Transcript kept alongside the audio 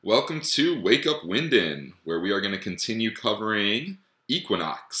Welcome to Wake Up Windin, where we are going to continue covering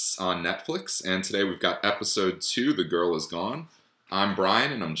Equinox on Netflix. And today we've got episode 2, The Girl Is Gone. I'm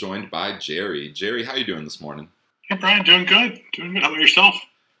Bryan, and I'm joined by Jerry. Jerry, how you doing this morning? Hey, Bryan, doing good. Doing good. How about yourself?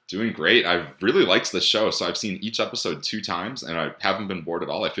 Doing great. I've really liked this show, so I've seen each episode 2 times, and I haven't been bored at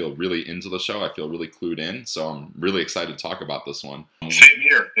all. I feel really into the show. I feel really clued in, so I'm really excited to talk about this one. Same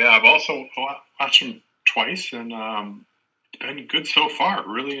here. Yeah, I've also watched them twice, and it's been good so far.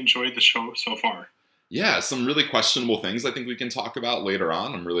 Really enjoyed the show so far. Yeah, some really questionable things I think we can talk about later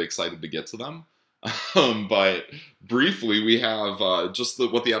on. I'm really excited to get to them. But briefly, we have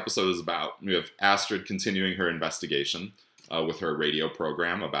what the episode is about. We have Astrid continuing her investigation with her radio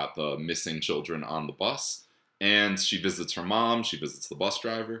program about the missing children on the bus. And she visits her mom, she visits the bus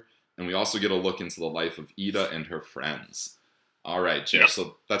driver, and we also get a look into the life of Ida and her friends. All right, Jay,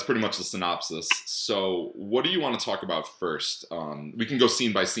 so that's pretty much the synopsis. So what do you want to talk about first? We can go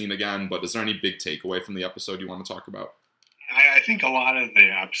scene by scene again, but is there any big takeaway from the episode you want to talk about? I think a lot of the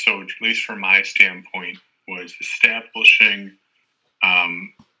episode, at least from my standpoint, was establishing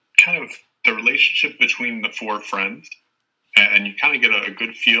kind of the relationship between the four friends. And you kind of get a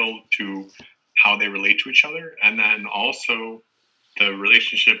good feel to how they relate to each other. And then also the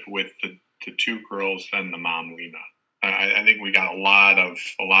relationship with the two girls and the mom, Lena. I think we got a lot of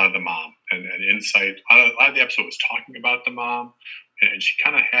the mom and insight. A lot of the episode was talking about the mom, and she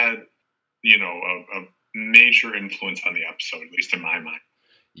kind of had, a major influence on the episode, at least in my mind.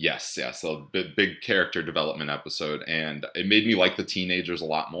 Yes, so big character development episode, and it made me like the teenagers a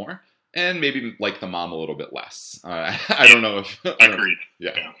lot more, and maybe like the mom a little bit less. I don't know if... Agreed.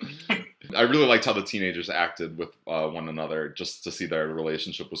 Yeah. I really liked how the teenagers acted with one another, just to see their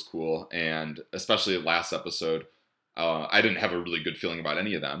relationship was cool, and especially last episode, I didn't have a really good feeling about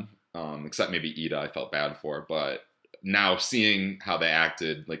any of them, except maybe Ida I felt bad for, but now seeing how they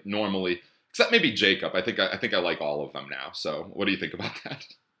acted like normally, except maybe Jacob, I think I like all of them now. So what do you think about that?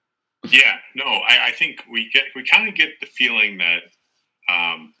 Yeah, no, I think we kind of get the feeling that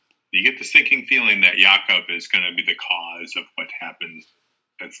you get the sinking feeling that Jakob is going to be the cause of what happens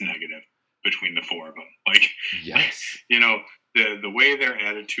that's negative between the four of them. Like, yes, the way their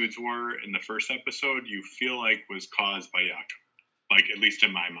attitudes were in the first episode, you feel like was caused by Jakob. Like, at least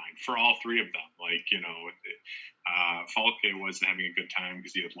in my mind, for all three of them. Like, Falke wasn't having a good time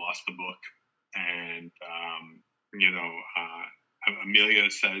because he had lost the book. And,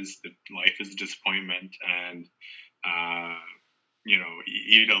 Amelia says that life is a disappointment. And,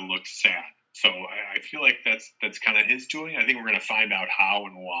 Ida looks sad. So I feel like that's kind of his doing. I think we're going to find out how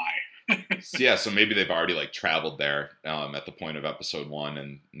and why. Yeah, so maybe they've already traveled there at the point of episode 1,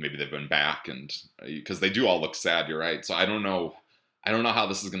 and maybe they've been back, and because they do all look sad. You're right. So I don't know how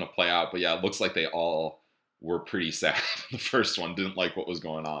this is going to play out, but yeah, it looks like they all were pretty sad. The first one didn't like what was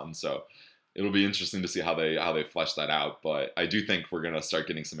going on, so it'll be interesting to see how they flesh that out. But I do think we're going to start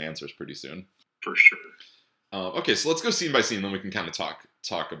getting some answers pretty soon. For sure. Okay, so let's go scene by scene, then we can kind of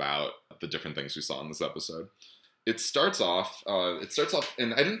talk about the different things we saw in this episode. It starts off, and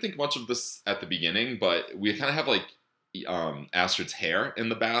I didn't think much of this at the beginning, but we kind of have Astrid's hair in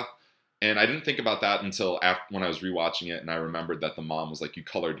the bath, and I didn't think about that until when I was rewatching it, and I remembered that the mom was like, "You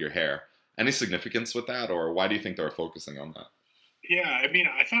colored your hair." Any significance with that, or why do you think they were focusing on that? Yeah, I mean,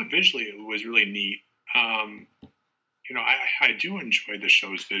 I thought visually it was really neat. I do enjoy the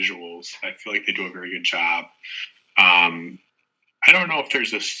show's visuals. I feel like they do a very good job. I don't know if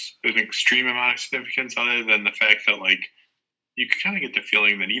there's an extreme amount of significance other than the fact that, like, you kind of get the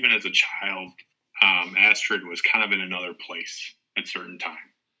feeling that even as a child, Astrid was kind of in another place at certain time,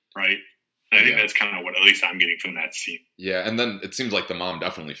 right? And I think that's kind of what at least I'm getting from that scene. Yeah, and then it seems like the mom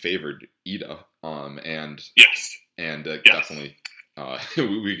definitely favored Ida, and yes, definitely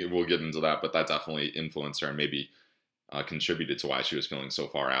we'll get into that, but that definitely influenced her and maybe contributed to why she was feeling so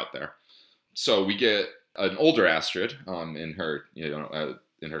far out there. So we get an older Astrid in her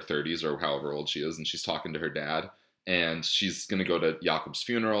in her 30s or however old she is, and she's talking to her dad, and she's going to go to Jakob's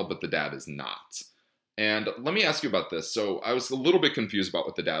funeral, but the dad is not. And let me ask you about this. So I was a little bit confused about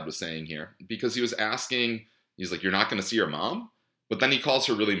what the dad was saying here, because he's like, "You're not going to see your mom?" But then he calls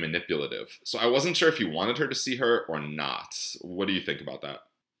her really manipulative. So I wasn't sure if he wanted her to see her or not. What do you think about that?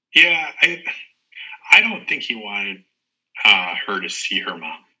 Yeah, I don't think he wanted her to see her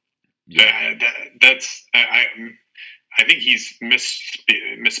mom. Yeah. I think he's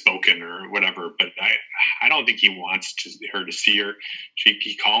misspoken or whatever, but I don't think he wants her to see her.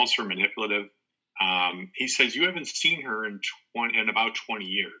 He calls her manipulative. He says, "You haven't seen her in about 20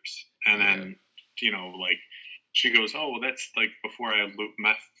 years." And then, she goes, "Oh, well, that's like before I looped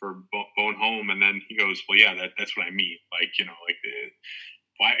meth for Bone Home." And then he goes, "Well, yeah, that's what I mean.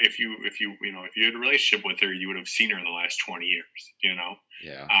 why, if you had a relationship with her, you would have seen her in the last 20 years,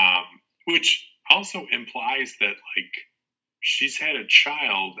 Yeah. Which also implies that like she's had a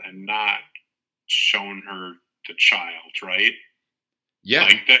child and not shown her the child, right? Yeah.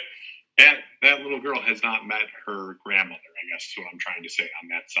 Like that little girl has not met her grandmother, I guess is what I'm trying to say on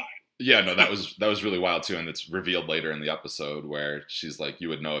that side. Yeah, no, that was really wild too, and it's revealed later in the episode where she's like, "You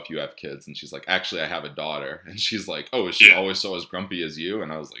would know if you have kids," and she's like, "Actually, I have a daughter," and she's like, "Oh, is she always so as grumpy as you?"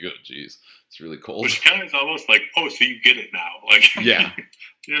 And I was like, "Oh, geez, it's really cold." Which kind of is almost like, "Oh, so you get it now?" Like, yeah,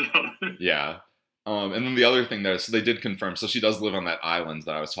 Yeah. And then the other thing there, so they did confirm. So she does live on that island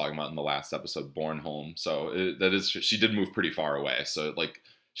that I was talking about in the last episode, Bornholm. So she did move pretty far away. So like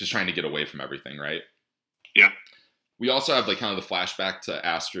she's trying to get away from everything, right? Yeah. We also have like kind of the flashback to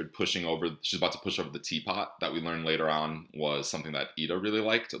Astrid pushing over. She's about to push over the teapot that we learned later on was something that Ida really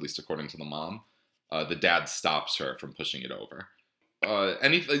liked, at least according to the mom. The dad stops her from pushing it over.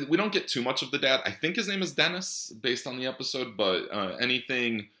 We don't get too much of the dad. I think his name is Dennis based on the episode, but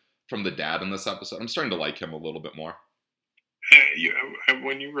anything from the dad in this episode, I'm starting to like him a little bit more.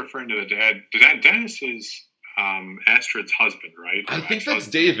 When you're referring to the dad, Dennis is Astrid's husband, right? I think that's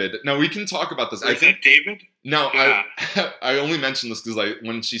David. No, we can talk about this. I think that David. No, yeah. I only mentioned this because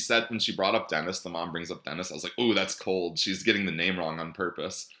when she brought up Dennis, the mom brings up Dennis. I was like, "Ooh, that's cold." She's getting the name wrong on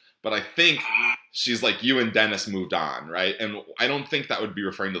purpose. But I think she's like, "You and Dennis moved on, right?" And I don't think that would be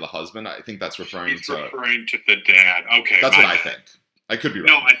referring to the husband. I think that's referring to the dad. Okay, that's what I think. I could be wrong.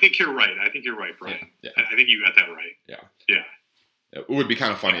 No, I think you're right. Brian. Yeah. I think you got that right. Yeah. It would be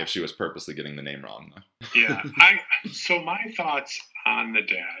kind of funny if she was purposely getting the name wrong, though. Yeah. So my thoughts on the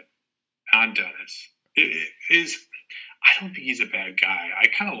dad, on Dennis, is I don't think he's a bad guy. I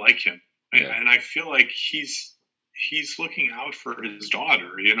kind of like him, and I feel like he's looking out for his daughter.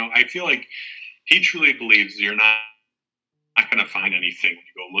 I feel like he truly believes you're not going to find anything when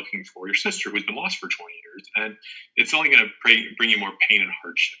you go looking for your sister who's been lost for 20 years, and it's only going to bring you more pain and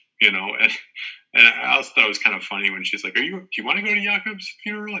hardship. And I also thought it was kind of funny when she's like, do you want to go to Jakob's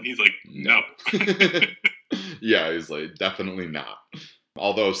funeral? And he's like, no. Yeah, he's like, definitely not.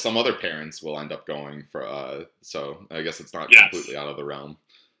 Although some other parents will end up going for, so I guess it's not completely out of the realm.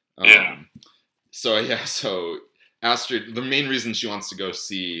 So Astrid, the main reason she wants to go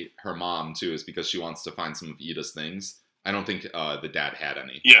see her mom too is because she wants to find some of Ida's things. I don't think the dad had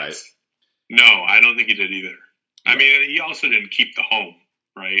any. Yes. Right? No, I don't think he did either. I mean, he also didn't keep the home.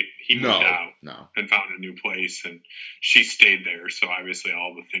 Right, he moved out and found a new place, and she stayed there. So obviously,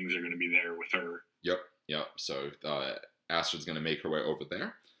 all the things are going to be there with her. Yep. So Astrid's going to make her way over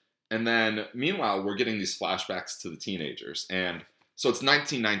there, and then meanwhile, we're getting these flashbacks to the teenagers, and so it's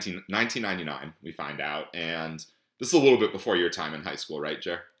 1999. We find out, and this is a little bit before your time in high school, right,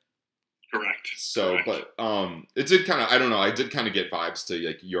 Jer? Correct. So, but it did kind of, I don't know, I did kind of get vibes to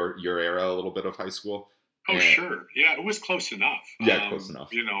like your era a little bit of high school. Oh, sure. Yeah, it was close enough. Yeah, close enough.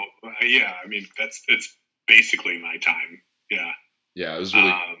 Yeah, I mean, it's basically my time. Yeah. Yeah, it was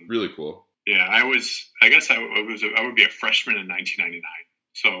really, really cool. Yeah, I would be a freshman in 1999.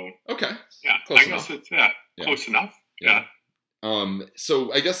 So. Okay. Yeah, close I enough. guess it's, close enough. Yeah.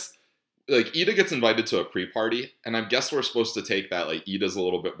 So I guess, like, Ida gets invited to a pre-party, and I guess we're supposed to take that, like, Ida's a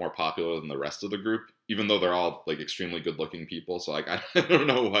little bit more popular than the rest of the group, even though they're all, like, extremely good-looking people, so, like, I don't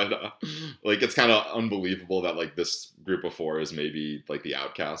know what, like, it's kind of unbelievable that, like, this group of four is maybe, like, the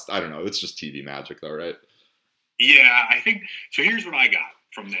outcast. I don't know, it's just TV magic, though, right? Yeah, I think, so here's what I got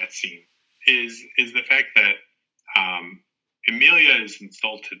from that scene, is the fact that Amelia is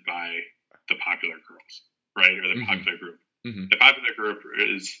insulted by the popular girls, right, or the popular group. Mm-hmm. The popular group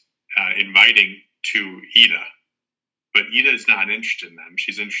is inviting to Ida, but Ida is not interested in them.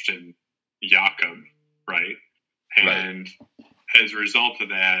 She's interested in Jakob, right? And as a result of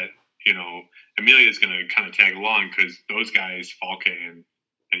that, Amelia is going to kind of tag along because those guys, Falke and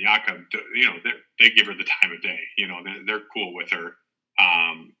Jakob, they give her the time of day. They're cool with her.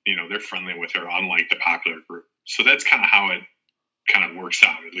 They're friendly with her, unlike the popular group. So that's kind of how it kind of works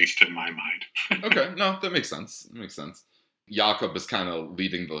out, at least in my mind. Okay, no, that makes sense. Jakob is kind of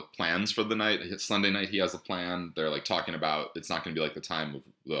leading the plans for the night. Sunday night, he has a plan. They're like talking about it's not going to be like the time with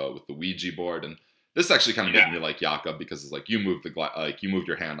the Ouija board, and this actually kind of made me like Jakob because it's like you moved you moved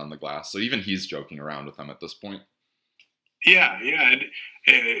your hand on the glass. So even he's joking around with them at this point. Yeah.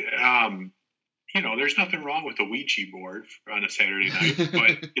 There's nothing wrong with a Ouija board on a Saturday night,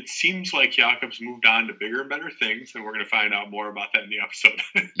 but it seems like Jakob's moved on to bigger and better things, and we're going to find out more about that in the episode.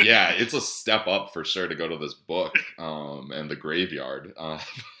 Yeah, it's a step up for sure to go to this book and the graveyard.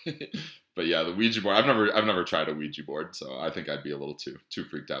 But yeah, the Ouija board. I've never tried a Ouija board, so I think I'd be a little too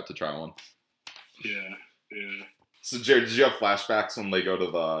freaked out to try one. Yeah. So Jared, did you have flashbacks when they go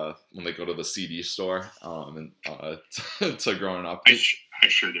to the CD store to growing up? I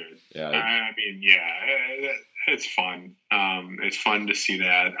sure did. Yeah. I mean, yeah, it's fun. It's fun to see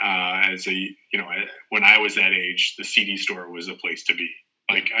that as when I was that age, the CD store was a place to be.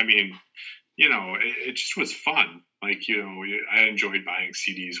 Like, I mean, it just was fun. Like, I enjoyed buying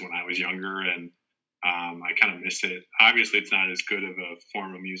CDs when I was younger, and I kind of miss it. Obviously, it's not as good of a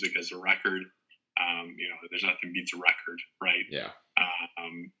form of music as a record. There's nothing beats a record, right? Yeah.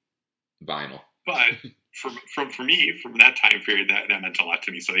 Vinyl. But for me, from that time period, that meant a lot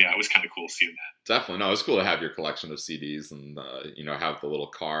to me. So yeah, it was kind of cool seeing that. Definitely, no, it's cool to have your collection of CDs and have the little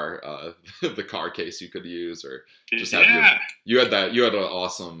car, the car case you could use, or just have you had an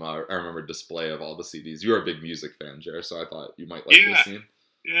awesome I remember display of all the CDs. You were a big music fan, Jer, so I thought you might like this scene.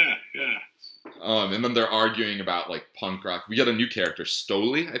 Yeah. And then they're arguing about like punk rock. We got a new character,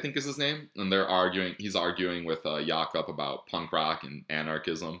 Stoli, I think is his name, and he's arguing with Jakob about punk rock and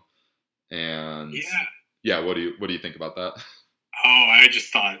anarchism. And what do you think about that? Oh, I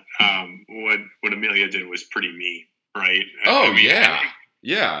just thought what Amelia did was pretty mean, right?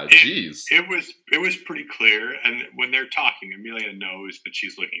 Geez. It was pretty clear, and when they're talking, Amelia knows that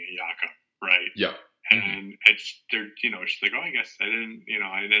she's looking at Jakob, right? Yep. And they're, she's like, oh, I guess I didn't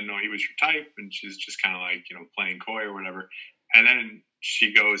know he was your type, and she's just kind of like, playing coy or whatever. And then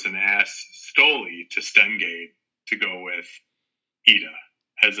she goes and asks Stoli to Stengate to go with Ida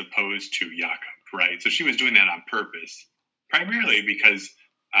as opposed to Jakob, right? So she was doing that on purpose, primarily because,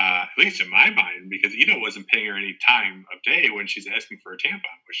 at least in my mind, because Ida wasn't paying her any time of day when she's asking for a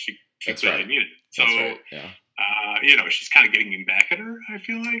tampon, which she clearly needed. So, she's kind of getting back at her, I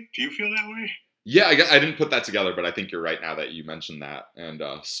feel like. Do you feel that way? Yeah, I didn't put that together, but I think you're right now that you mentioned that. And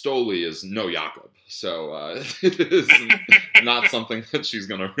Stoli is no Jakob, so it is not something that she's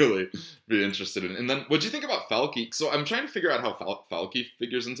going to really be interested in. And then, what'd you think about Falky? So I'm trying to figure out how Falky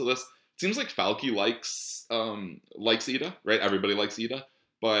figures into this. It seems like Falky likes Ida, right? Everybody likes Ida,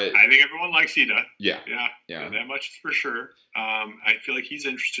 but I think everyone likes Ida. Yeah. That much is for sure. I feel like he's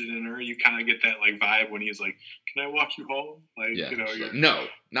interested in her. You kind of get that like vibe when he's like, "Can I walk you home?" Like, no,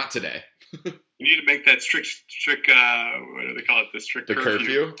 not today. You need to make that strict. What do they call it? The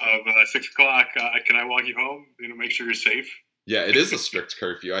curfew of 6 o'clock. Can I walk you home? Make sure you're safe. Yeah, it is a strict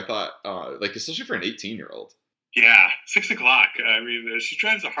curfew. I thought, especially for an 18-year-old. Yeah, 6 o'clock. I mean, she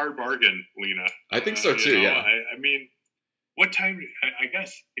drives a hard bargain, Lena. I think so too. Yeah. I mean, what time? I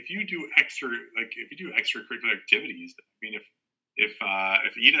guess if you do extracurricular activities. I mean, if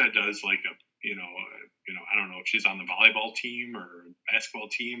Ida does like a I don't know if she's on the volleyball team or basketball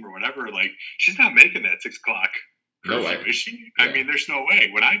team or whatever, like she's not making that 6 o'clock curfew, no way. Is she? Yeah. I mean, there's no way.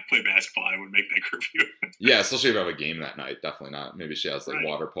 When I play basketball, I would make that curfew. Yeah, especially if I have a game that night. Definitely not. Maybe she has like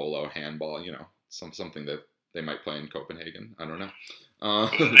water polo, handball, something that they might play in Copenhagen. I don't know.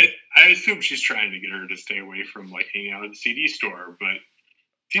 I assume she's trying to get her to stay away from like hanging out at the CD store, but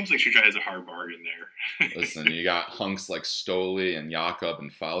seems like she tries a hard bargain there. Listen, you got hunks like Stoli and Jakob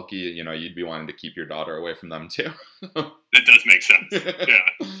and Falky. You'd be wanting to keep your daughter away from them too. That does make sense. Yeah.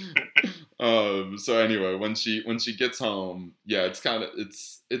 So anyway, when she gets home,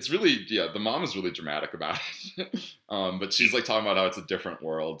 it's really the mom is really dramatic about it. But she's like talking about how it's a different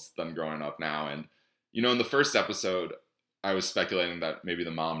world than growing up now, and in the first episode, I was speculating that maybe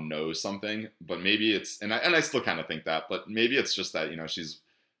the mom knows something, but maybe it's and I still kind of think that, but maybe it's just that she's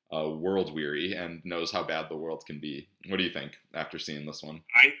world weary and knows how bad the world can be. What do you think after seeing this one?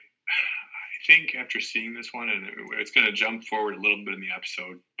 I think after seeing this one, and it's going to jump forward a little bit in the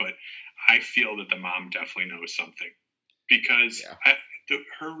episode, but I feel that the mom definitely knows something because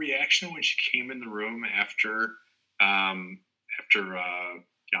her reaction when she came in the room after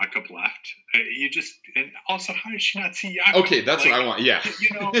Jakob left, and also how did she not see Jakob? Okay, that's what I want. Yeah,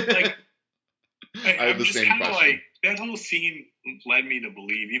 I have the same question. Like that whole scene led me to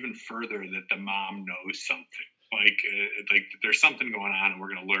believe even further that the mom knows something. Like there's something going on, and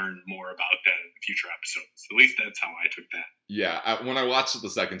we're going to learn more about that in future episodes. At least that's how I took that. Yeah, when I watched it the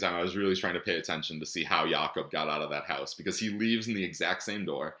second time, I was really trying to pay attention to see how Jakob got out of that house because he leaves in the exact same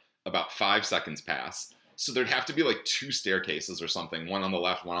door. About 5 seconds pass. So there'd have to be like 2 staircases or something, one on the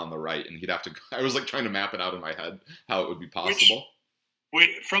left, one on the right, and he'd have to. I was like trying to map it out in my head how it would be possible.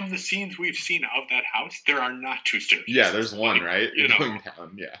 From the scenes we've seen of that house, there are not 2 staircases. Yeah, there's one, right? Going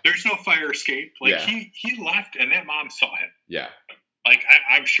down. Yeah. There's no fire escape. Like he left, and that mom saw him. Yeah. Like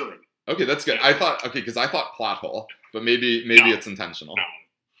I'm sure. Okay, that's good. I thought plot hole, but maybe it's intentional. No,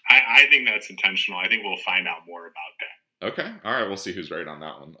 I think that's intentional. I think we'll find out more about that. Okay. All right. We'll see who's right on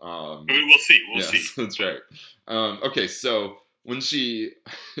that one. We'll see. We'll see. That's right. Okay. So when she,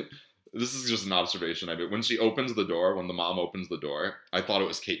 This is just an observation I did. When she opens the door, when the mom opens the door, I thought it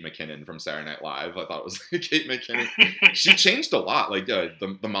was Kate McKinnon from Saturday Night Live. I thought it was Kate McKinnon. She changed a lot, like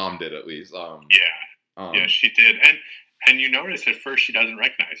the mom did at least. Yeah, she did. And you notice at first she doesn't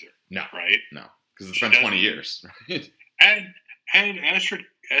recognize her. No, right? No, because it's been 20 years. Right? And Astrid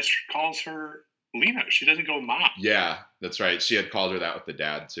calls her Lena. She doesn't go mom. Yeah, that's right. She had called her that with the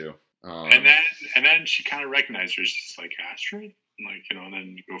dad too. And then she kind of recognized her. She's like, Astrid? Like, and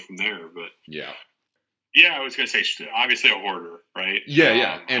then you go from there. But yeah, I was gonna say she's obviously a hoarder, right?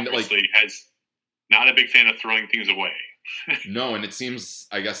 Yeah, and obviously has not a big fan of throwing things away. No, and it seems,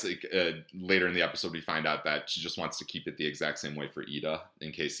 I guess, later in the episode we find out that she just wants to keep it the exact same way for Ida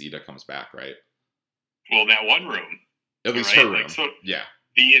in case Ida comes back, right? Well, that one room, at least her room, like, so yeah.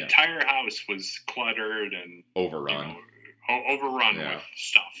 The entire house was cluttered and overrun, overrun with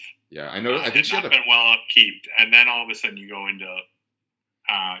stuff. Yeah, I know. I think she had been well upkept, and then all of a sudden you go into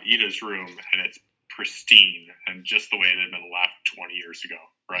Ida's room and it's pristine and just the way it had been left 20 years ago,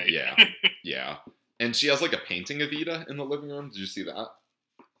 right? Yeah, yeah. And she has like a painting of Ida in the living room. Did you see that?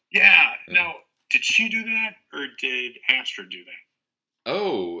 Yeah. Now, did she do that or did Astrid do that?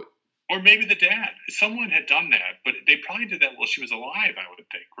 Oh. Or maybe the dad. Someone had done that, but they probably did that while she was alive, I would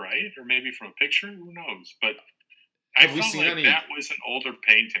think, right? Or maybe from a picture. Who knows? But I felt like that was an older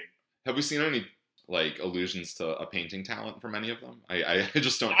painting. Have we seen any like allusions to a painting talent from any of them? I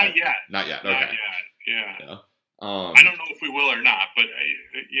just don't. Not yet. Not yet. Okay. Not yet. Yeah. I don't know if we will or not, but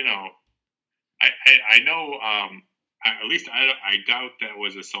I know. At least I doubt that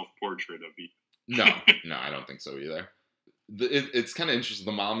was a self-portrait of Ida. No, I don't think so either. It's kind of interesting.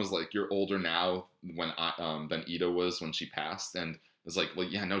 The mom is like, "You're older now than Ida was when she passed," and it's like, "Well,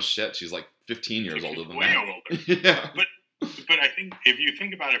 yeah, no shit. She's like 15 years older than way that." Older. Yeah. But I think if you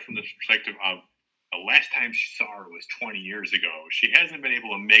think about it from the perspective of the last time she saw her was 20 years ago, she hasn't been able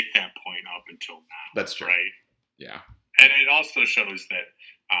to make that point up until now. That's true. Right? Yeah. And it also shows that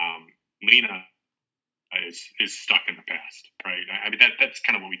Lena is stuck in the past, right? I mean, that's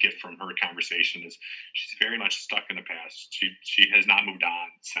kind of what we get from her conversation is she's very much stuck in the past. She has not moved on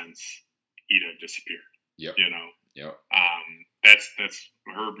since Ida disappeared. Yep. Yep. That's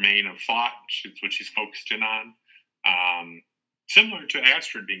her main of thought. It's what she's focused in on. Similar to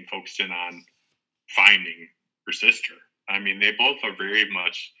Astrid being focused in on finding her sister. I mean, they both are very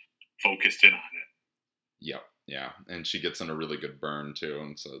much focused in on it. Yep. Yeah, and she gets in a really good burn too,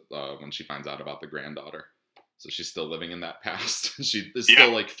 and so when she finds out about the granddaughter, so she's still living in that past. She is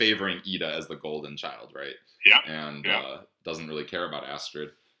still like favoring Ida as the golden child, right? Yeah, and doesn't really care about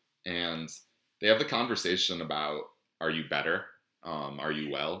Astrid. And they have the conversation about, "Are you better? Are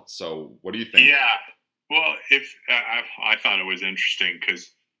you well?" So, what do you think? Yeah, well, if I thought it was interesting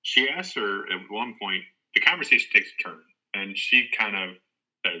because she asked her at one point. The conversation takes a turn, and she kind of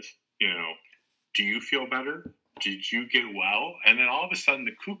says, "Do you feel better? Did you get well?" And then all of a sudden,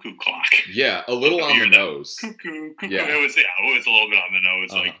 the cuckoo clock. Yeah, a little on the nose. Cuckoo. Yeah. It was a little bit on the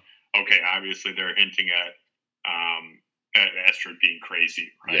nose. Like, okay, obviously they're hinting at Astrid being crazy,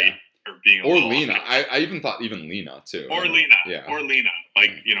 right? Yeah. Or being Lena. I even thought Lena too. Or Lena. Yeah. Or Lena.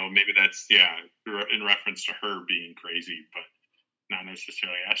 Like, maybe that's in reference to her being crazy, but not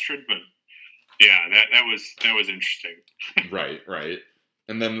necessarily Astrid. But yeah, that was interesting. Right.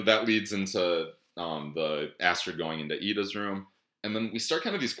 And then that leads into the Astrid going into Ida's room. And then we start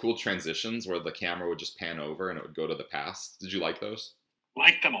kind of these cool transitions where the camera would just pan over and it would go to the past. Did you like those?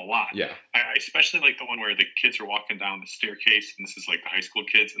 Liked them a lot. Yeah. I especially like the one where the kids are walking down the staircase, and this is like the high school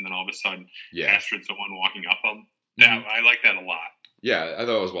kids, and then all of a sudden Astrid's the one walking up them. Mm-hmm. I like that a lot. Yeah, I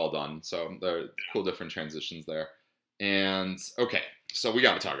thought it was well done. So there are cool different transitions there. And, okay, so we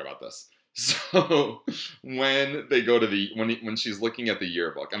got to talk about this. So when they go to when she's looking at the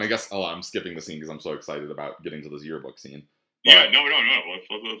yearbook, and I guess I'm skipping the scene because I'm so excited about getting to this yearbook scene. But, no.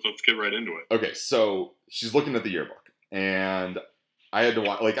 Let's get right into it. Okay, so she's looking at the yearbook, and I had to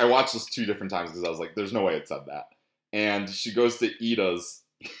watch. Like, I watched this 2 different times because I was like, "There's no way it said that." And she goes to Ida's.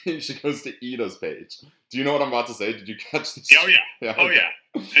 She goes to Ida's page. Do you know what I'm about to say? Did you catch this? Oh yeah. Oh yeah.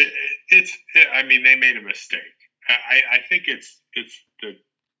 I mean, they made a mistake. I think it's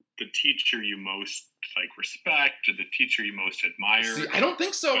the teacher you most respect, or the teacher you most admire. See, I don't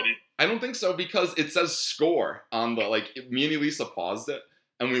think so. I don't think so because it says score on the me and Elisa paused it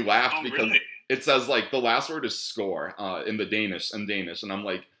and we laughed because really? It says the last word is score in Danish, and I'm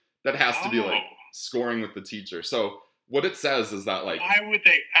like, that has to be scoring with the teacher. So what it says is that why would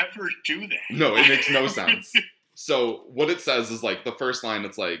they ever do that? No, it makes no sense. So what it says is the first line.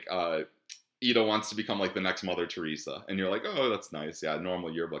 It's Ida wants to become the next Mother Teresa. And you're like, oh, that's nice. Yeah,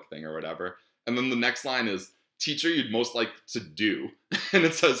 normal yearbook thing or whatever. And then the next line is, teacher you'd most like to do, and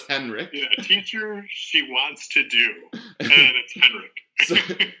it says Henrik. Yeah, teacher she wants to do, and it's Henrik. So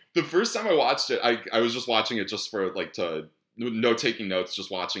the first time I watched it, I was just watching it just for no taking notes,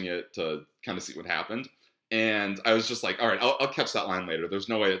 just watching it to kind of see what happened. And I was just like, all right, I'll catch that line later. There's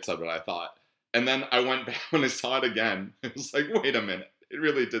no way it said what I thought. And then I went back when I saw it again. It was like, wait a minute. It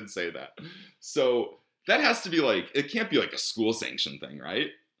really did say that. So that has to be it can't be like a school sanctioned thing, right?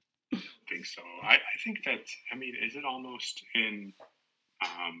 I don't think so. I think that's, is it almost in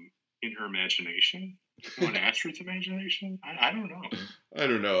her imagination? In Astrid's imagination? I don't know. I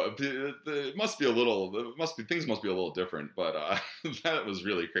don't know. It must be things must be a little different, but that was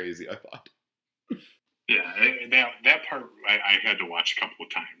really crazy, I thought. Yeah, that part I had to watch a couple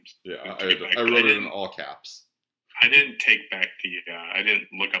of times. Yeah, I wrote it in all caps. I didn't take back I didn't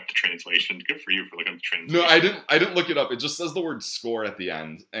look up the translation. Good for you for looking up the translation. No, I didn't look it up. It just says the word score at the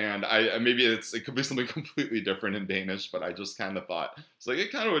end. And maybe it could be something completely different in Danish, but I just kind of thought, it's like,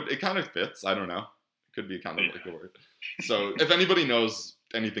 it kind of fits. I don't know. It could be kind of like a word. So if anybody knows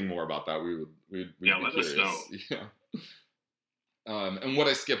anything more about that, we'd be let curious. us know. Yeah. And what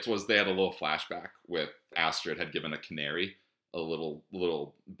I skipped was they had a little flashback with Astrid had given a canary, a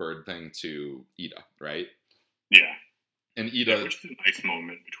little bird thing to Ida, right? Yeah. And Ida, which is a nice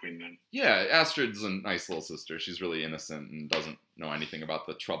moment between them. Yeah, Astrid's a nice little sister. She's really innocent and doesn't know anything about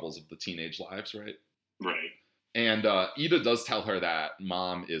the troubles of the teenage lives, right? Right. And Ida does tell her that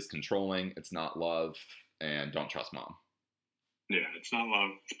mom is controlling, it's not love, and don't trust mom. Yeah, it's not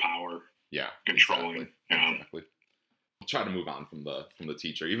love, it's power. Yeah. Controlling. Exactly. Yeah. Exactly. We'll try to move on from the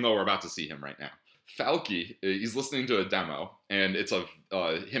teacher, even though we're about to see him right now. Falky, he's listening to a demo, and it's of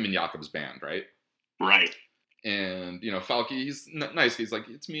him and Jakob's band, right? Right. And Falky, he's nice. He's like,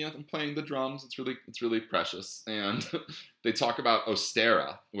 it's me. I'm playing the drums. It's really precious. And they talk about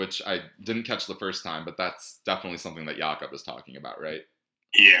Ostera, which I didn't catch the first time, but that's definitely something that Jakob is talking about, right?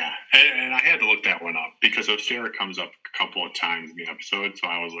 Yeah, and I had to look that one up because Ostera comes up a couple of times in the episode, so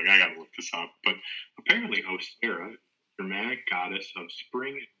I was like, I gotta look this up. But apparently, Ostera, Germanic goddess of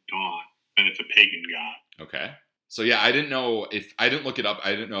spring and dawn, and it's a pagan god. Okay. So yeah, I didn't look it up.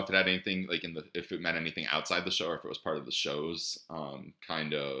 I didn't know if it had anything if it meant anything outside the show or if it was part of the show's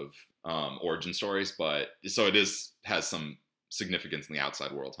origin stories. But so it has some significance in the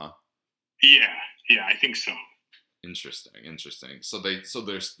outside world, huh? Yeah, I think so. Interesting. So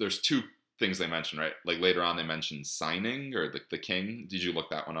there's two things they mentioned, right? Like later on they mentioned signing or the king. Did you look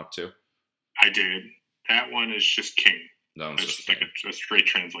that one up too? I did. That one is just king. No, it's just like a straight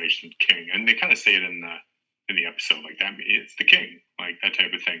translation, king, and they kind of say it in the episode like that. It's the king, like that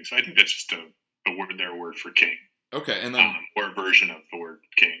type of thing. So I think that's just their word for king. Okay, and then or a version of the word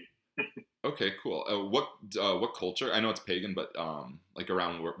king. Okay, cool. What culture? I know it's pagan, but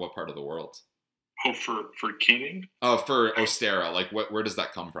around what part of the world? Oh, for keening? For Ostera, where does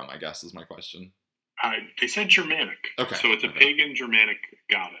that come from? I guess is my question. They said Germanic. Okay, so it's a pagan Germanic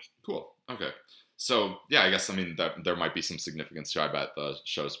goddess. Cool. Okay, so yeah, I guess that there might be some significance to. I bet the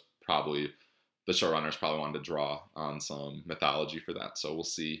showrunners probably wanted to draw on some mythology for that. So we'll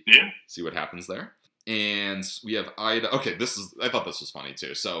see. Yeah. See what happens there. And we have Ida. Okay, I thought this was funny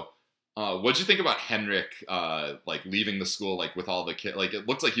too. So, what'd you think about Henrik, leaving the school, with all the kids? It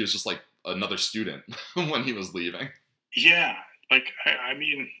looked like he was just another student when he was leaving. Yeah. I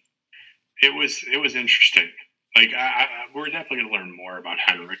mean, it was interesting. We're definitely going to learn more about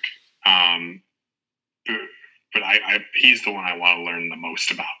Henrik. But he's the one I want to learn the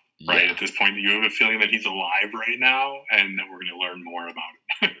most about. Right, yeah. At this point, you have a feeling that he's alive right now and that we're going to learn more about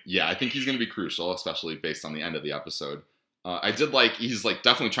it. Yeah, I think he's going to be crucial, especially based on the end of the episode. I did he's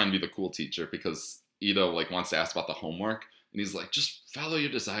definitely trying to be the cool teacher because Ida wants to ask about the homework. And he's like, just follow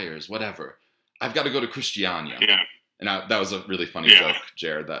your desires, whatever. I've got to go to Christiania. Yeah. And that was a really funny joke,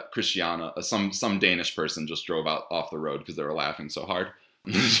 Jared, that Christiana, some Danish person just drove out off the road because they were laughing so hard.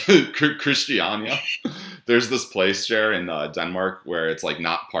 Christiania. There's this place, Jared, in Denmark where it's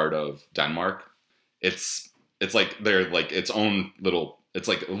not part of Denmark. It's they're its own little. It's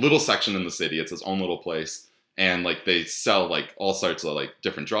a little section in the city. It's its own little place, and they sell all sorts of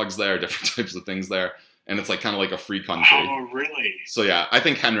different drugs there, different types of things there, and it's kind of a free country. Oh, really? So yeah, I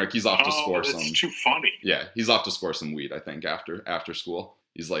think Henrik, he's off to score some. That's too funny. Yeah, he's off to score some weed. I think after school,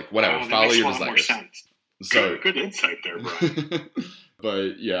 he's whatever, follow your desires. More sense. So good insight there, Brian.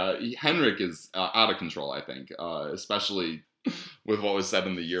 But yeah, Henrik is out of control, I think, especially with what was said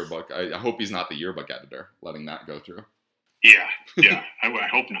in the yearbook. I hope he's not the yearbook editor letting that go through. Yeah, I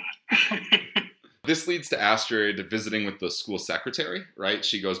hope not. This leads to Astrid visiting with the school secretary, right?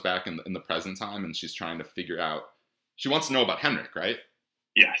 She goes back in the present time and she's trying to figure out, she wants to know about Henrik, right?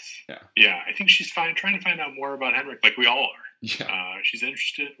 Yes. Yeah. Yeah. I think she's trying to find out more about Henrik, like we all are. Yeah. She's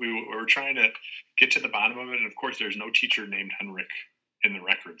interested. We're trying to get to the bottom of it. And of course, there's no teacher named Henrik in the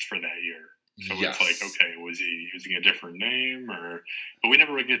records for that year. So yes. It's like, okay, was he using a different name but we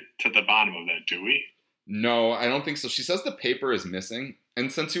never really get to the bottom of that, do we? No, I don't think so. She says the paper is missing.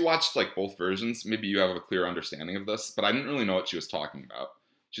 And since you watched like both versions, maybe you have a clear understanding of this, but I didn't really know what she was talking about.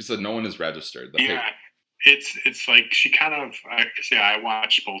 She said no one is registered. It's like she kind of, I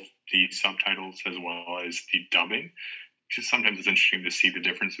watched both the subtitles as well as the dubbing, because sometimes it's interesting to see the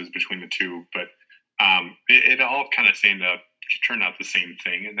differences between the two, but it all kind of seemed to turn out the same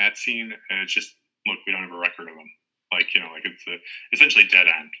thing in that scene, and it's just, look, we don't have a record of them. Like, like it's essentially dead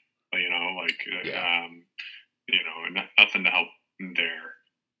end, nothing to help there.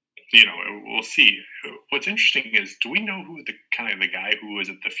 We'll see. What's interesting is, do we know who the guy who was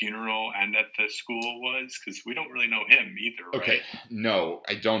at the funeral and at the school was? Because we don't really know him either. Okay, right? No,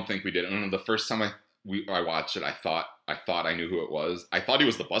 I don't think we did. And the first time I watched it, I thought I knew who it was. I thought he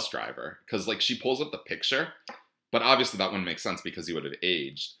was the bus driver because like she pulls up the picture, but obviously that wouldn't make sense because he would have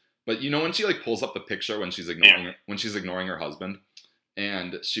aged. But when she like pulls up the picture when she's ignoring her husband,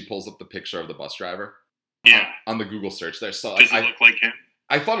 and she pulls up the picture of the bus driver. On the Google search there. So does it look like him?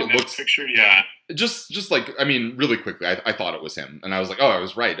 I thought it looked picture, yeah. Just like, I mean, really quickly, I thought it was him, and I was like, oh, I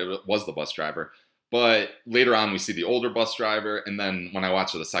was right, it was the bus driver. But later on, we see the older bus driver, and then when I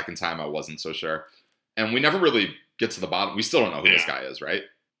watched it a second time, I wasn't so sure, and we never really get to the bottom. We still don't know who this guy is, right?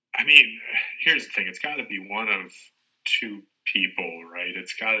 I mean, here's the thing: it's got to be one of two people, right?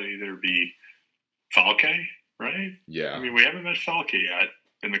 It's got to either be Falke, right? Yeah. I mean, we haven't met Falke yet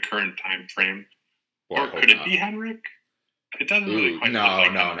in the current time frame, or could it be Henrik? It doesn't really quite look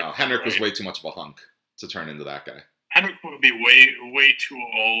like No. Henrik was way too much of a hunk to turn into that guy. Henrik would be way too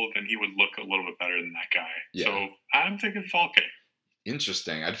old, and he would look a little bit better than that guy. Yeah. So I'm thinking Falke.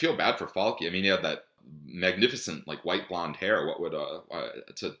 Interesting. I'd feel bad for Falke. I mean, he had that magnificent, like, white blonde hair. What would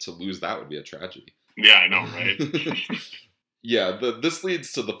to lose that would be a tragedy. Yeah, I know, right? Yeah. This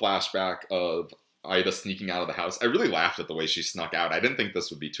leads to the flashback of Ida sneaking out of the house. I really laughed at the way she snuck out. I didn't think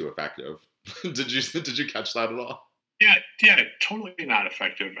this would be too effective. Did you catch that at all? Yeah, totally not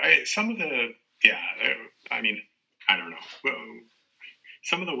effective. I mean, I don't know.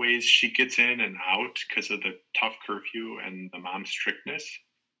 Some of the ways she gets in and out because of the tough curfew and the mom's strictness,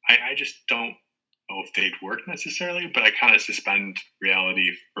 I just don't know if they'd work necessarily, but I kind of suspend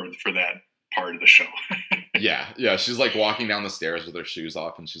reality for that part of the show. Yeah. She's like walking down the stairs with her shoes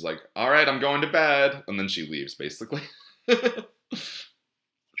off, and she's like, all right, I'm going to bed. And then she leaves, basically.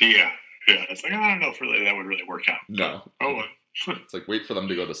 Yeah. Yeah, it's like, I don't know if really that would really work out. No. Oh, it's like, wait for them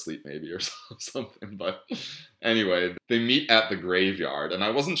to go to sleep maybe or something. But anyway, they meet at the graveyard, and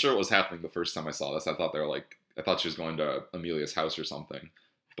I wasn't sure what was happening the first time I saw this. I thought she was going to Amelia's house or something.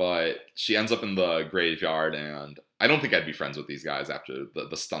 But she ends up in the graveyard, and I don't think I'd be friends with these guys after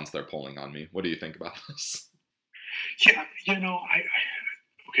the stunts they're pulling on me. What do you think about this? Yeah,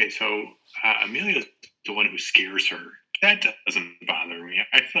 okay, so Amelia's the one who scares her. That doesn't bother me.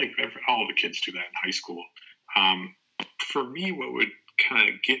 I feel like all the kids do that in high school. For me, what would kind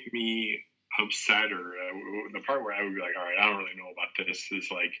of get me upset, or the part where I would be like, all right, I don't really know about this,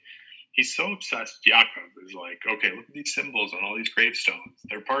 is like, he's so obsessed. Yakov is like, okay, look at these symbols on all these gravestones.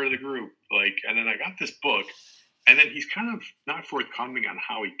 They're part of the group. Like, and then I got this book, and then he's kind of not forthcoming on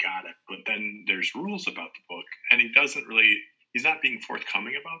how he got it. But then there's rules about the book, and he's not being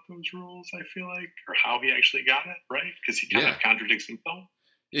forthcoming about those rules, I feel like, or how he actually got it, right? Because he kind of contradicts himself.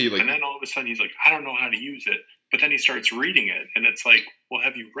 Yeah, and then all of a sudden he's like, I don't know how to use it. But then he starts reading it, and it's like, well,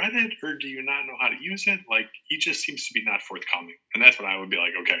 have you read it, or do you not know how to use it? Like, he just seems to be not forthcoming. And that's what I would be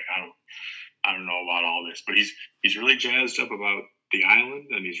like, okay, I don't know about all this. But he's really jazzed up about the island,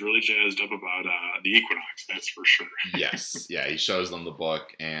 and he's really jazzed up about the Equinox, that's for sure. Yes. Yeah, he shows them the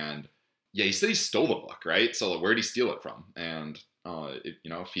book, and yeah, he said he stole the book, right? So where'd he steal it from? And,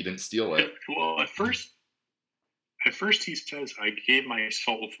 if he didn't steal it... Well, at first he says, I gave my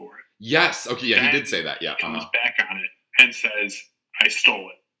soul for it. Yes. Okay, yeah, he did say that, yeah. Comes back on it and says, I stole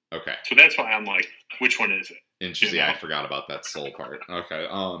it. Okay. So that's why I'm like, which one is it? Interesting. Yeah, I forgot about that soul part. Okay.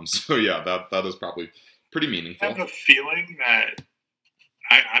 So yeah, that is probably pretty meaningful. I have a feeling that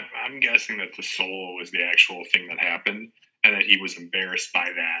I'm guessing that the soul was the actual thing that happened, and that he was embarrassed by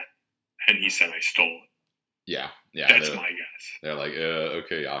that, and he said, I stole it. Yeah. That's my guess. They're like,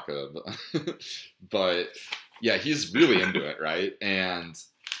 okay, Yakov. But yeah, he's really into it, right? And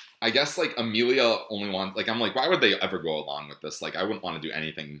I guess, like, Amelia only wants... Like, I'm like, why would they ever go along with this? Like, I wouldn't want to do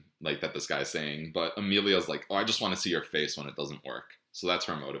anything like that this guy's saying. But Amelia's like, I just want to see your face when it doesn't work. So that's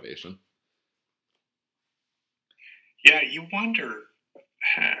her motivation. Yeah, you wonder...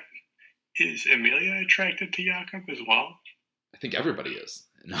 is Amelia attracted to Jakob as well? I think everybody is.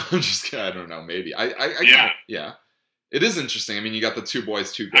 No, I'm just kidding. I don't know. Maybe. I Yeah. Yeah. It is interesting. I mean, you got the 2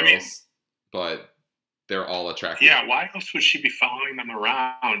 boys, 2 girls, but they're all attractive. Yeah, why else would she be following them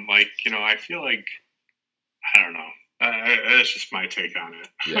around? Like, I feel like, I don't know. That's just my take on it.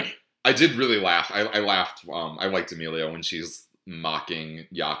 Yeah. I did really laugh. I laughed. I liked Amelia when she's mocking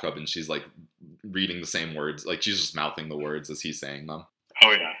Jakob and she's like reading the same words. Like she's just mouthing the words as he's saying them.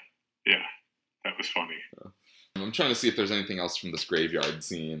 Oh, yeah. Yeah. That was funny. I'm trying to see if there's anything else from this graveyard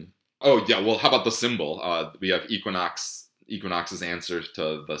scene. Oh, yeah. Well, how about the symbol? We have Equinox's answer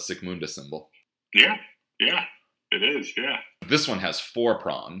to the Sigmunda symbol. Yeah. Yeah. It is. Yeah. This one has 4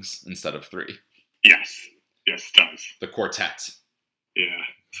 prongs instead of 3. Yes. Yes, it does. The quartet. Yeah.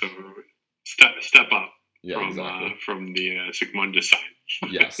 So step up exactly. From the Sigmunda sign.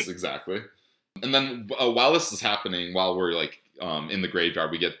 Yes, exactly. And then while this is happening, while we're like in the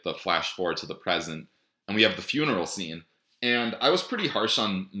graveyard, we get the flash forward to the present, and we have the funeral scene. And I was pretty harsh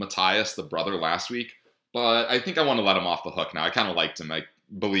on Matthias, the brother, last week, but I think I want to let him off the hook now. I kind of liked him. I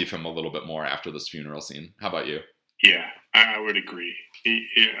believe him a little bit more after this funeral scene. How about you? Yeah, I would agree.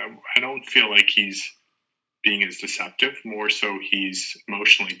 I don't feel like he's being as deceptive. More so, he's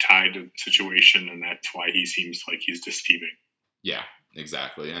emotionally tied to the situation, and that's why he seems like he's deceiving. Yeah,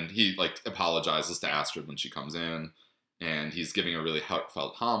 exactly. And he like apologizes to Astrid when she comes in, and he's giving a really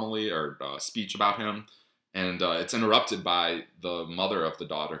heartfelt homily or speech about him. And it's interrupted by the mother of the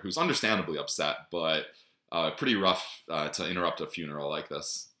daughter, who's understandably upset, but pretty rough to interrupt a funeral like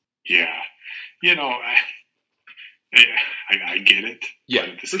this. Yeah. I get it. Yeah, but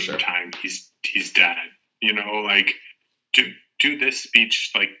at the same time, he's dead. Like, do this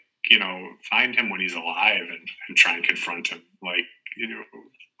speech, like, find him when he's alive and try and confront him. Like,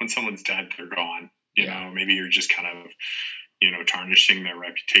 when someone's dead, they're gone. You know, maybe you're just kind of, tarnishing their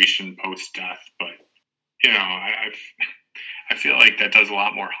reputation post-death, but I feel like that does a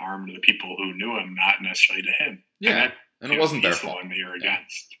lot more harm to the people who knew him, not necessarily to him. Yeah, and it wasn't their fault. He's the one that you're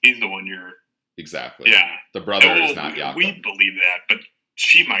against. He's the one you're... Exactly. Yeah. The brother is not Jakob. We believe that, but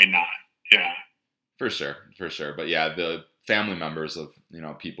she might not. Yeah. For sure. But yeah, the family members of,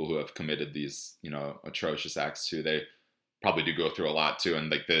 people who have committed these, atrocious acts too, they probably do go through a lot too.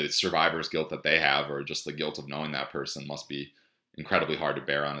 And like the survivor's guilt that they have, or just the guilt of knowing that person, must be incredibly hard to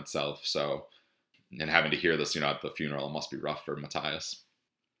bear on itself. So... And having to hear this, at the funeral, must be rough for Matthias.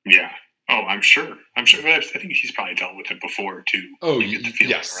 Yeah. Oh, I'm sure. But I think he's probably dealt with it before, too. Oh,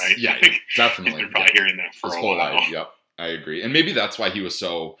 yes. Right? Yeah, definitely. He's been probably hearing that for a while. Yep, I agree. And maybe that's why he was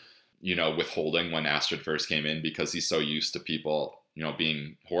so, withholding when Astrid first came in, because he's so used to people,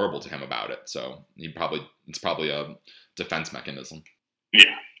 being horrible to him about it. So it's probably a defense mechanism.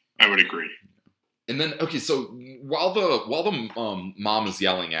 Yeah, I would agree. And then, okay, so while the mom is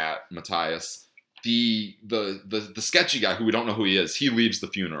yelling at Matthias, the sketchy guy, who we don't know who he is, he leaves the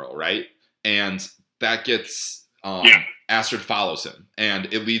funeral, right? And that gets Astrid follows him, and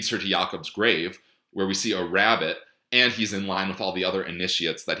it leads her to Jakob's grave, where we see a rabbit, and he's in line with all the other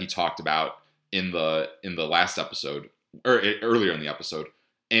initiates that he talked about in the last episode, or earlier in the episode,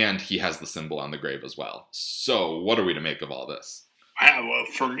 and he has the symbol on the grave as well. So what are we to make of all this? Well,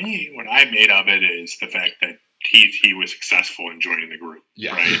 for me, what I made of it is the fact that he was successful in joining the group,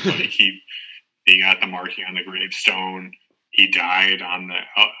 right? Like he got the marking on the gravestone. He died on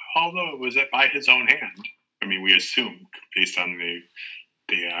although it was by his own hand. I mean, we assume based on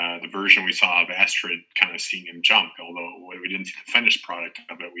the version we saw of Astrid kind of seeing him jump, although we didn't see the finished product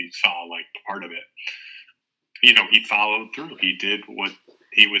of it. We saw like part of it. He followed through. He did what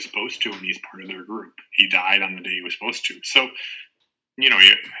he was supposed to, and he's part of their group. He died on the day he was supposed to. So,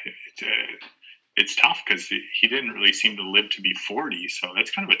 it's tough because he didn't really seem to live to be 40. So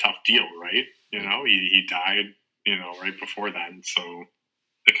that's kind of a tough deal, right? He died, right before then. So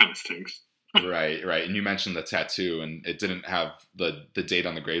it kind of stinks. Right. And you mentioned the tattoo, and it didn't have the date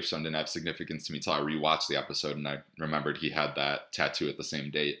on the gravestone didn't have significance to me until I rewatched the episode, and I remembered he had that tattoo at the same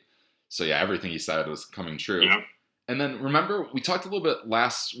date. So yeah, everything he said was coming true. Yeah. And then remember, we talked a little bit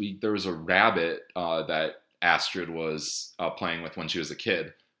last week, there was a rabbit that Astrid was playing with when she was a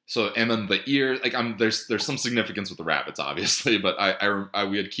kid. So, and then the ear, like there's some significance with the rabbits, obviously, but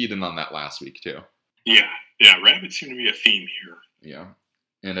we had keyed in on that last week too. Yeah, rabbits seem to be a theme here. Yeah,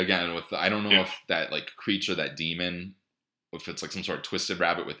 and again, I don't know if that like creature, that demon, if it's like some sort of twisted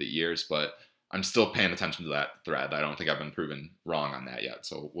rabbit with the ears, but I'm still paying attention to that thread. I don't think I've been proven wrong on that yet,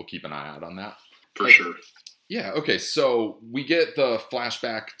 so we'll keep an eye out on that. For sure. Yeah. Okay. So we get the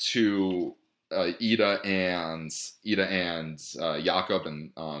flashback to Ida and Jakob,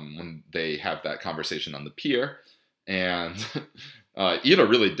 and when they have that conversation on the pier, and Ida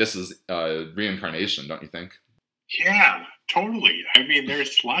really disses reincarnation, don't you think? Yeah, totally. I mean,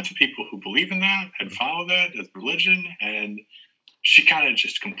 there's lots of people who believe in that and follow that as religion, and she kind of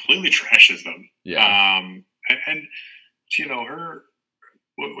just completely trashes them. Yeah. And her.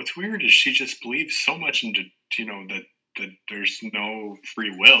 What's weird is she just believes so much into that there's no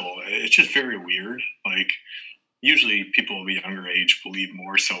free will. It's just very weird. Like usually people of a younger age believe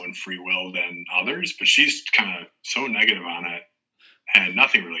more so in free will than others, but she's kind of so negative on it, and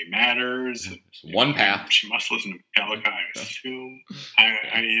nothing really matters. One path. She must listen to Metallica, I assume.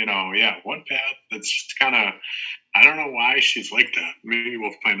 One path. That's just kind of. I don't know why she's like that. Maybe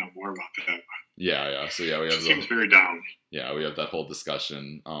we'll find out more about that. Yeah. So yeah, she seems very down. Yeah, we have that whole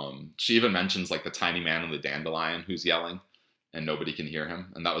discussion. She even mentions like the tiny man and the dandelion who's yelling, and nobody can hear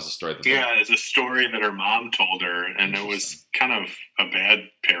him. And that was a story that it's a story that her mom told her, and it was kind of a bad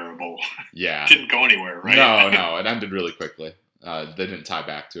parable. Yeah, it didn't go anywhere, right? No, it ended really quickly. They didn't tie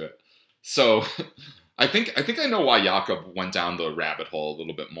back to it. So I think I know why Jakob went down the rabbit hole a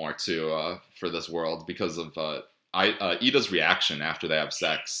little bit more too for this world, because of Ida's reaction after they have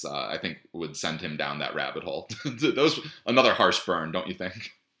sex. I think would send him down that rabbit hole. That was another harsh burn, don't you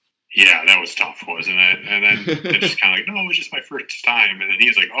think? Yeah, that was tough, wasn't it? And then it's just kind of like, no, it was just my first time. And then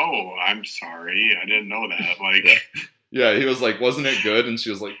he's like, oh, I'm sorry, I didn't know that. Like, yeah, he was like, wasn't it good? And she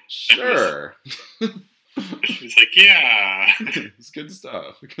was like, sure. She's like, yeah, it's good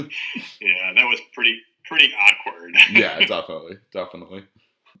stuff. Yeah, that was pretty awkward. Yeah, definitely.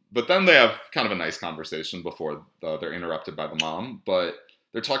 But then they have kind of a nice conversation before they're interrupted by the mom. But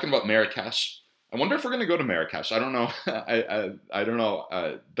they're talking about Marrakesh. I wonder if we're going to go to Marrakesh. I don't know. I don't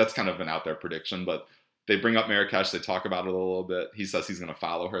know. That's kind of an out there prediction. But they bring up Marrakesh. They talk about it a little bit. He says he's going to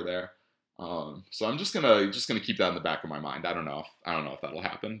follow her there. So I'm just gonna keep that in the back of my mind. I don't know if that'll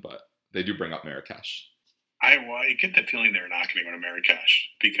happen, but they do bring up Marrakesh. I get the feeling they're not going to go to Marrakesh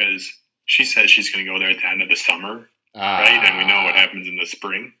because she says she's going to go there at the end of the summer. Right, and we know what happens in the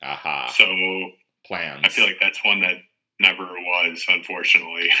spring. So plans. I feel like that's one that never was,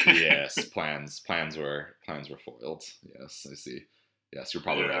 unfortunately. Yes, plans were foiled. Yes, I see. Yes, you're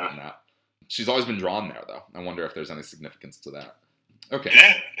probably right on that. She's always been drawn there, though. I wonder if there's any significance to that. Okay,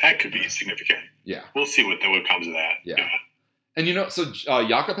 that could be significant. Yeah, we'll see what comes of that. Yeah. And so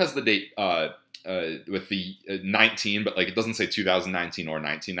Jakob has the date with the 19, but like it doesn't say 2019 or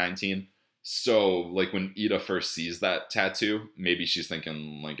 1919. So, like, when Ida first sees that tattoo, maybe she's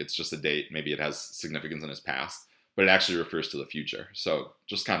thinking, like, it's just a date. Maybe it has significance in his past. But it actually refers to the future. So,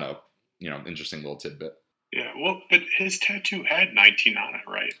 just kind of, interesting little tidbit. Yeah, well, but his tattoo had 19 on it,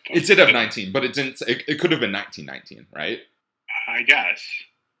 right? It did have 19, but it didn't. It could have been 1919, right? I guess.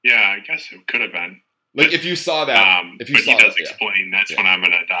 Yeah, I guess it could have been. Like, if you saw that... he does explain, that's when I'm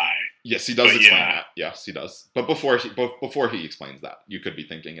going to die. Yes, he does explain that. Yes, he does. But before he explains that, you could be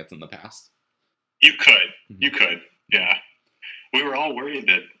thinking it's in the past. You could. Yeah. We were all worried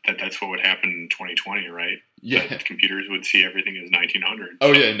that that's what would happen in 2020, right? Yeah. That computers would see everything as 1900.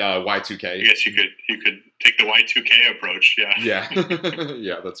 Oh, yeah, and Y2K. I guess you could take the Y2K approach, yeah. Yeah.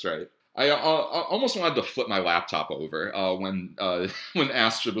 Yeah, that's right. I almost wanted to flip my laptop over when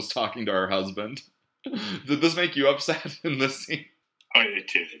Astrid was talking to her husband. Did this make you upset in this scene? Oh, it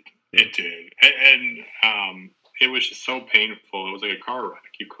did. It did. And it was just so painful. It was like a car wreck.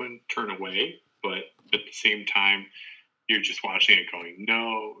 You couldn't turn away, but at the same time, you're just watching it going,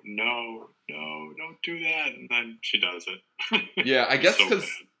 no, don't do that. And then she does it. Yeah, I guess because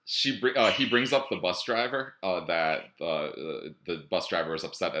he brings up the bus driver, that the bus driver is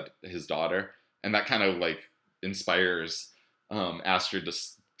upset at his daughter. And that kind of like inspires Astrid to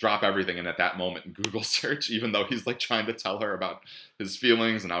drop everything and at that moment Google search, even though he's like trying to tell her about his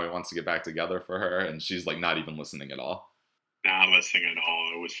feelings and how he wants to get back together for her, and she's like not even listening at all. Not listening at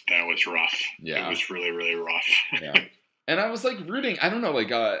all. That was rough. Yeah, it was really, really rough. Yeah, and I was like rooting. I don't know,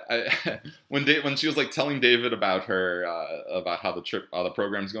 like when she was like telling David about her about how the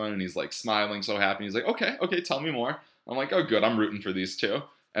program's going, and he's like smiling so happy. He's like, okay, tell me more. I'm like, oh good, I'm rooting for these two.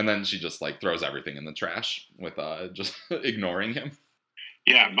 And then she just like throws everything in the trash with just ignoring him.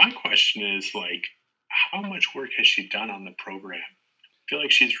 Yeah, my question is, like, how much work has she done on the program? I feel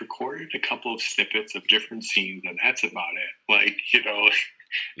like she's recorded a couple of snippets of different scenes, and that's about it. Like,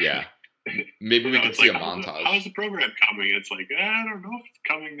 Yeah. Maybe we could see a montage. How's the program coming? It's like, I don't know if it's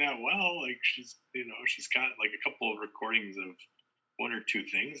coming that well. Like, she's got, like, a couple of recordings of one or two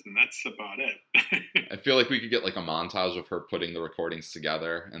things, and that's about it. I feel like we could get like a montage of her putting the recordings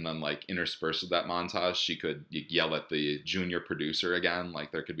together, and then like interspersed with that montage, she could yell at the junior producer again.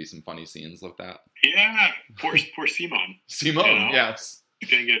 Like there could be some funny scenes with that. Yeah, poor Simon. Simon, yes.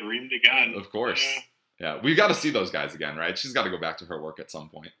 He's gonna get reamed again. Of course. Yeah, we got to see those guys again, right? She's got to go back to her work at some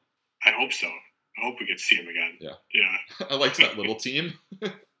point. I hope so. I hope we get to see him again. Yeah. I liked that little team.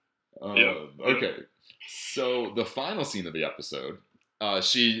 Yeah. Okay, so the final scene of the episode,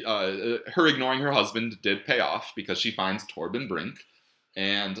 her ignoring her husband did pay off because she finds Torben Brink,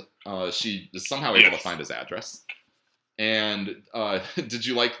 and she is somehow able to find his address. And did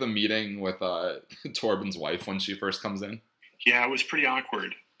you like the meeting with Torben's wife when she first comes in? Yeah, it was pretty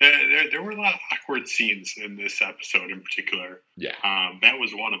awkward. There were a lot of awkward scenes in this episode in particular. Yeah. That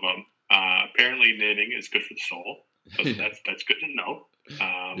was one of them. Apparently knitting is good for the soul. So that's good to know.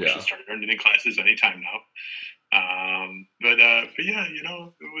 We should start our knitting classes anytime now. But yeah,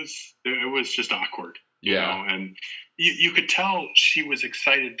 it was just awkward. You know, and you could tell she was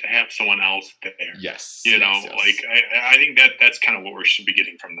excited to have someone else there. Yes. Like I think that's kind of what we should be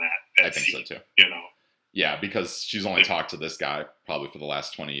getting from that. I think scene, so too. Yeah, because she's only talked to this guy probably for the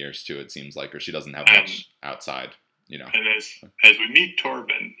last 20 years too, it seems like, or she doesn't have much outside, And as we meet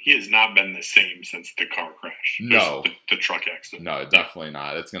Torben, he has not been the same since the car crash. No. The truck accident. No, definitely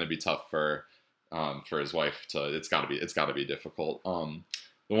not. It's going to be tough for his wife to, it's got to be difficult.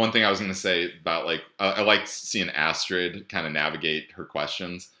 The one thing I was going to say about, like, I liked seeing Astrid kind of navigate her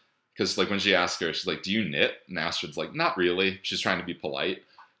questions. Because, like, when she asked her, she's like, do you knit? And Astrid's like, not really. She's trying to be polite.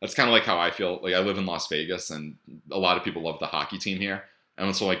 That's kind of like how I feel. Like, I live in Las Vegas, and a lot of people love the hockey team here.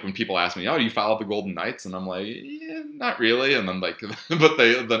 And so, like, when people ask me, oh, do you follow the Golden Knights? And I'm like, yeah, not really. And then, like,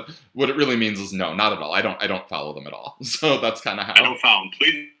 but what it really means is no, not at all. I don't follow them at all. So that's kind of how. I don't follow them,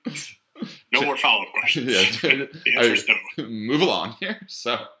 please. No more follow-up questions. Yeah. The answer's no. Move along here.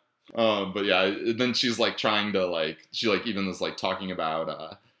 So, but yeah, then she's like trying to like, she like even is like talking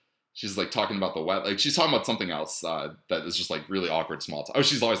about, she's like talking about the wet, like she's talking about something else that is just like really awkward small talk. Oh,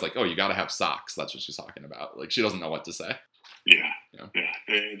 she's always like, oh, you got to have socks. That's what she's talking about. Like she doesn't know what to say. Yeah.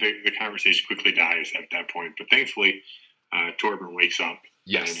 The conversation quickly dies at that point. But thankfully, Torben wakes up.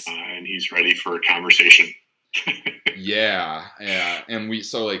 Yes. And he's ready for a conversation. Yeah. And we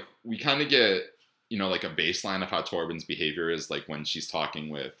kind of get, like a baseline of how Torben's behavior is like when she's talking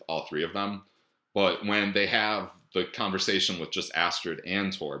with all three of them. But when they have the conversation with just Astrid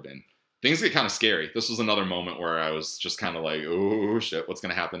and Torben, things get kind of scary. This was another moment where I was just kind of like, oh shit, what's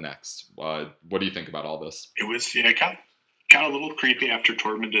going to happen next? What do you think about all this? It was, got a little creepy after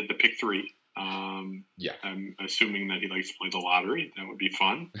Torben did the pick three. Yeah. I'm assuming that he likes to play the lottery. That would be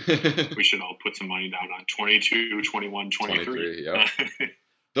fun. We should all put some money down on 22, 21, 23. Yeah.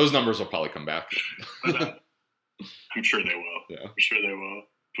 Those numbers will probably come back. I'm sure they will. Yeah. I'm sure they will.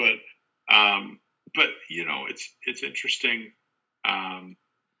 But it's interesting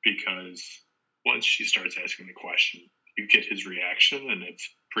because once she starts asking the question, you get his reaction, and it's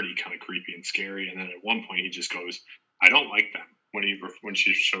pretty kind of creepy and scary. And then at one point, he just goes, "I don't like them." When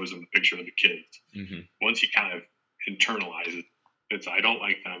she shows him the picture of the kids, once he kind of internalizes, it's "I don't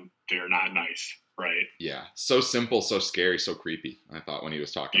like them. They are not nice." Right? Yeah. So simple, so scary, so creepy. I thought when he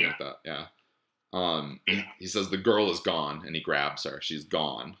was talking like that. Yeah. He says the girl is gone, and he grabs her. She's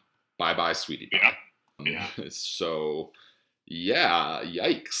gone. Bye, sweetie. Bye. Yeah. So, yeah.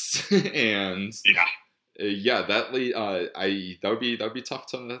 Yikes. And that would be tough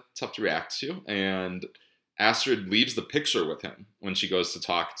to react to. And Astrid leaves the picture with him when she goes to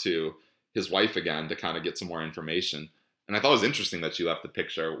talk to his wife again to kind of get some more information. And I thought it was interesting that she left the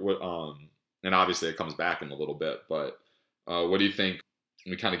picture. And obviously it comes back in a little bit, but what do you think?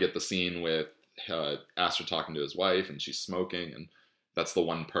 We kind of get the scene with Astrid talking to his wife, and she's smoking, and that's the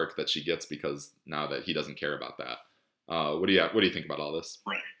one perk that she gets because now that he doesn't care about that. What do you think about all this?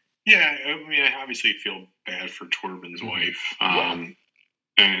 Right. Yeah, I mean, I obviously feel bad for Torben's wife, and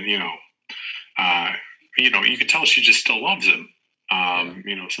you could tell she just still loves him.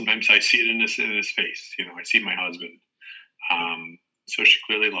 Sometimes I see it in his face. I see my husband. So she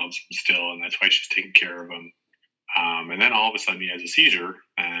clearly loves him still, and that's why she's taking care of him. And then all of a sudden he has a seizure.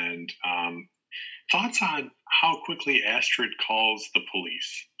 And thoughts on how quickly Astrid calls the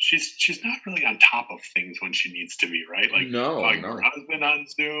police? She's not really on top of things when she needs to be, right? Like, no. Her husband on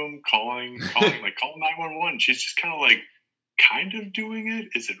Zoom, calling, like call 911. She's just kind of doing it.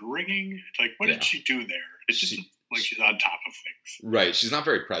 Is it ringing? Like, what did she do there? It's just like she's on top of things. Right. She's not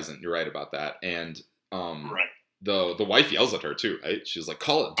very present. You're right about that. And right. The wife yells at her too, right? She's like,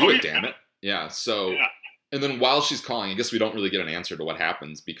 "Call it, do it, damn it!" Yeah. So, and then while she's calling, I guess we don't really get an answer to what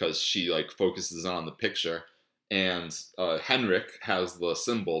happens because she like focuses on the picture, and Henrik has the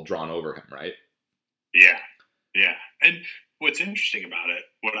symbol drawn over him, right? Yeah. And what's interesting about it,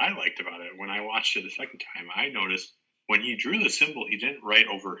 what I liked about it, when I watched it the second time, I noticed when he drew the symbol, he didn't write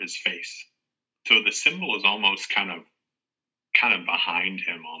over his face. So the symbol is almost kind of kind of behind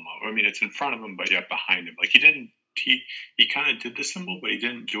him almost. I mean, it's in front of him, but yet behind him. Like he kind of did the symbol, but he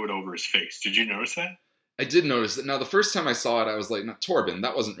didn't do it over his face. Did you notice that? I did notice that. Now, the first time I saw it, I was like, "Not Torben.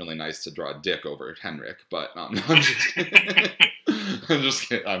 That wasn't really nice to draw a dick over Henrik." But no, I'm just kidding. I'm just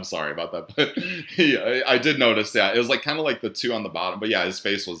kidding. I'm sorry about that. But I did notice that. It was like kind of like the two on the bottom. But yeah, his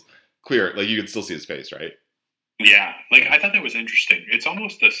face was clear. Like you could still see his face, right? Yeah. Like I thought that was interesting. It's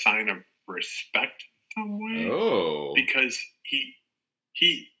almost a sign of respect in some way. Oh. Because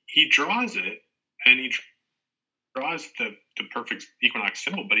he draws it, and he draws the perfect Equinox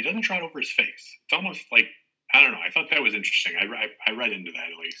symbol, but he doesn't draw it over his face. It's almost like, I don't know. I thought that was interesting. I read into that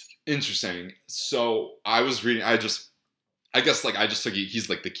at least. Interesting. So I was reading. I just took he's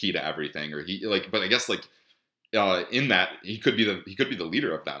like the key to everything, or he like. But I guess like in that he could be the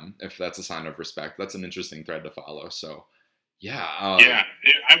leader of them if that's a sign of respect. That's an interesting thread to follow. So yeah.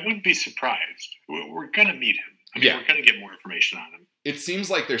 I wouldn't be surprised. We're gonna meet him. I mean, we're gonna get more information on him. It seems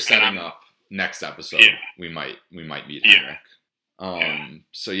like they're setting up next episode. Yeah. We might meet Henrik.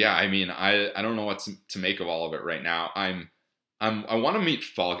 So yeah, I mean, I don't know what to make of all of it right now. I want to meet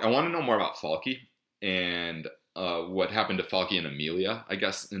Falk. I want to know more about Falky and what happened to Falky and Amelia. I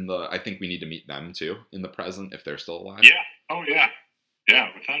guess I think we need to meet them too in the present if they're still alive. Yeah. Oh yeah. Yeah,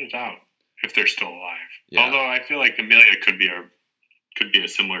 without a doubt. If they're still alive. Yeah. Although I feel like Amelia could be a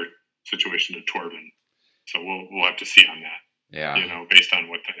similar situation to Torben. So we'll have to see on that. Yeah. You know, based on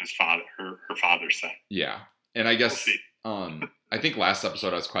what her father said. Yeah. And I guess I think last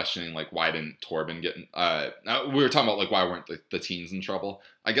episode I was questioning like why didn't Torben get we were talking about like why weren't the teens in trouble.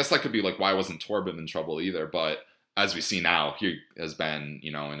 I guess that could be like why wasn't Torben in trouble either, but as we see now, he has been,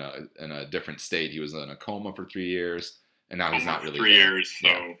 you know, in a different state. He was in a coma for 3 years and now he's not really 3 years, so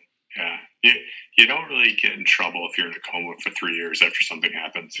yeah. You don't really get in trouble if you're in a coma for 3 years after something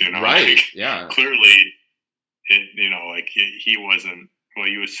happens, you know? Right, like, yeah. Clearly he wasn't. Well,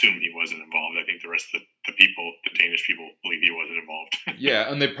 you assume he wasn't involved. I think the rest of the Danish people, believe he wasn't involved.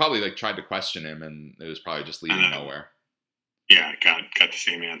 Yeah, and they probably like tried to question him, and it was probably just leading nowhere. Yeah, got the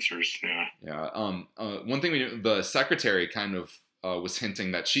same answers. Yeah. Yeah. One thing the secretary kind of was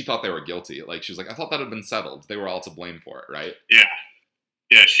hinting that she thought they were guilty. Like she was like, I thought that had been settled. They were all to blame for it, right? Yeah.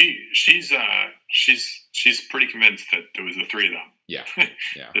 Yeah. She's pretty convinced that there was the three of them. Yeah.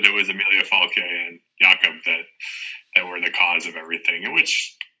 Yeah. That it was Amelia, Falke, and Jakob that were the cause of everything,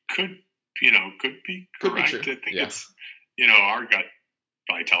 which could be correct. I think it's, our gut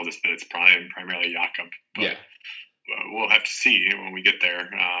probably tells us that it's primarily Jakob. But we'll have to see when we get there.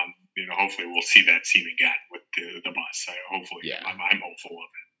 Hopefully we'll see that scene again with the bus. I'm hopeful of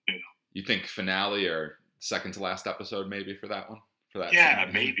it. You think finale or second to last episode maybe for that one? For that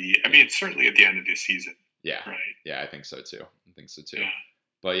scene? Maybe. I mean, it's certainly at the end of the season. Yeah. Right. Yeah, I think so too. Yeah.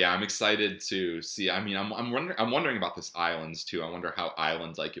 But yeah, I'm excited to see. I mean, I'm wondering about this islands too. I wonder how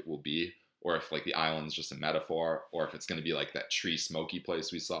island like it will be, or if like the island's just a metaphor, or if it's going to be like that tree smoky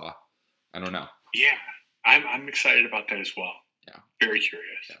place we saw. I don't know. Yeah, I'm excited about that as well. Yeah, very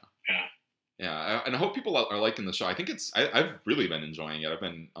curious. Yeah, and I hope people are liking the show. I think I've really been enjoying it. I've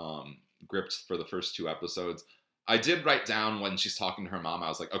been gripped for the first 2 episodes. I did write down when she's talking to her mom. I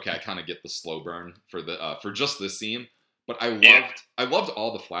was like, okay, I kind of get the slow burn for just this scene. But I loved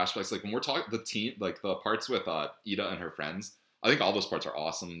all the flashbacks. Like when we're talking the parts with Ida and her friends, I think all those parts are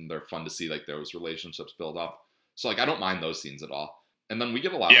awesome. They're fun to see like those relationships build up. So like I don't mind those scenes at all. And then we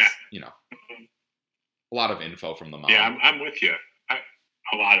get a lot of a lot of info from the mom. Yeah, I'm with you.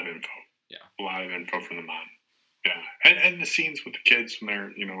 A lot of info. Yeah, a lot of info from the mom. Yeah, and the scenes with the kids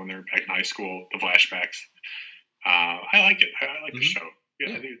when they're back in high school, the flashbacks. I like it. I like the show.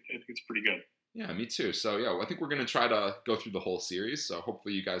 Yeah, I think it's pretty good. Yeah, me too. So yeah, I think we're going to try to go through the whole series. So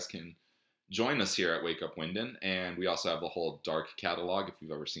hopefully you guys can join us here at Wake Up Winden. And we also have the whole Dark catalog if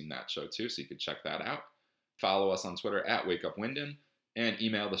you've ever seen that show too. So you can check that out. Follow us on Twitter at Wake Up Winden and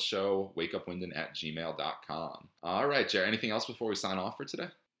email the show wakeupwinden@gmail.com. All right, Jerry, anything else before we sign off for today?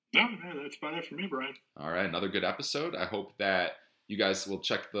 No, that's about it for me, Brian. All right, another good episode. I hope that you guys will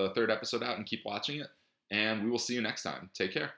check the 3rd episode out and keep watching it. And we will see you next time. Take care.